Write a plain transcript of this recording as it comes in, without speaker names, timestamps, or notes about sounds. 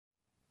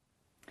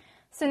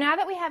So now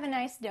that we have a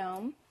nice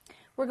dome,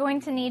 we're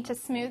going to need to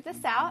smooth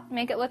this out,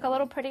 make it look a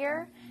little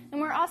prettier, and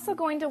we're also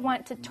going to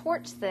want to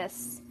torch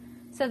this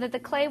so that the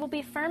clay will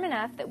be firm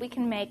enough that we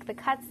can make the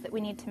cuts that we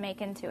need to make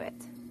into it.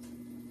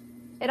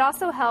 It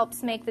also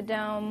helps make the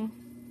dome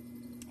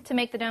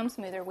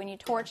smoother when you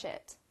torch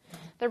it.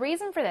 The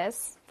reason for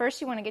this, first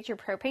you want to get your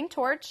propane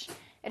torch.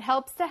 It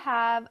helps to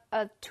have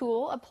a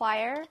tool, a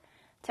plier,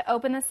 to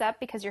open this up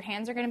because your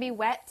hands are going to be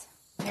wet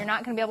and you're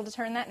not going to be able to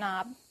turn that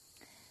knob.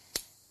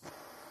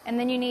 And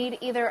then you need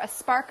either a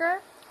sparker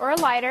or a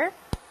lighter.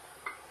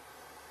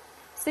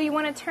 So you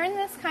want to turn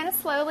this kind of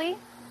slowly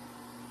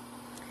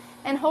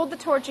and hold the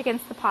torch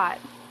against the pot.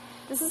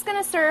 This is going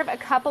to serve a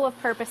couple of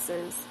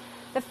purposes.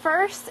 The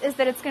first is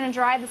that it's going to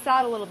dry this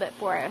out a little bit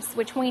for us,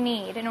 which we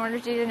need in order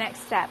to do the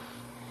next step.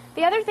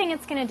 The other thing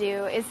it's going to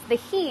do is the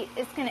heat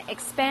is going to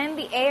expand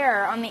the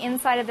air on the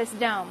inside of this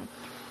dome,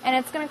 and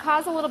it's going to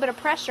cause a little bit of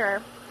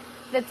pressure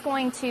that's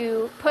going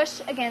to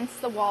push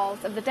against the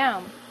walls of the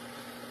dome.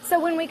 So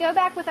when we go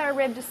back with our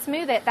rib to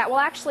smooth it, that will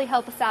actually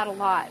help us out a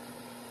lot.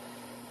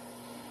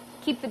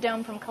 Keep the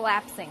dome from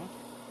collapsing.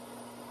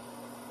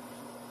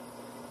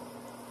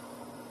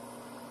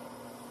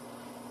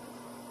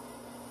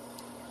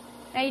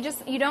 Now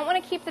you don't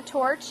want to keep the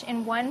torch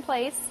in one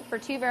place for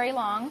too very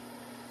long.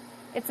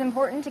 It's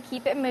important to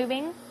keep it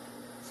moving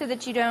so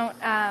that you don't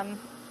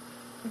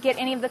get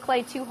any of the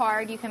clay too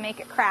hard. You can make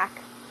it crack.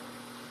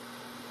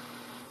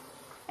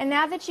 And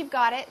now that you've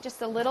got it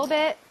just a little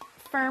bit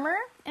firmer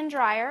and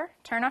drier,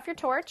 turn off your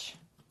torch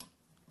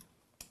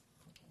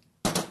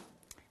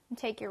and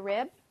take your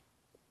rib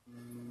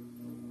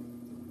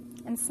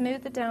and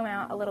smooth the dome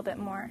out a little bit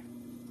more.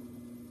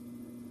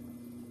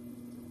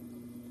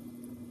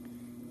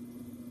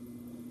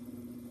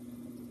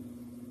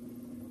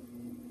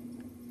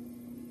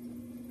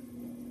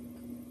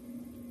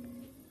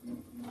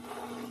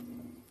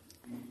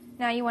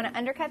 Now you want to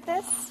undercut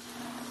this,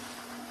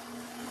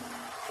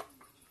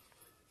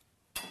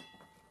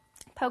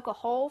 poke a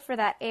hole for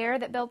that air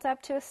that built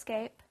up to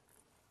escape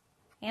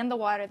and the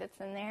water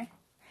that's in there,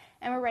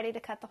 and we're ready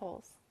to cut the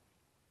holes.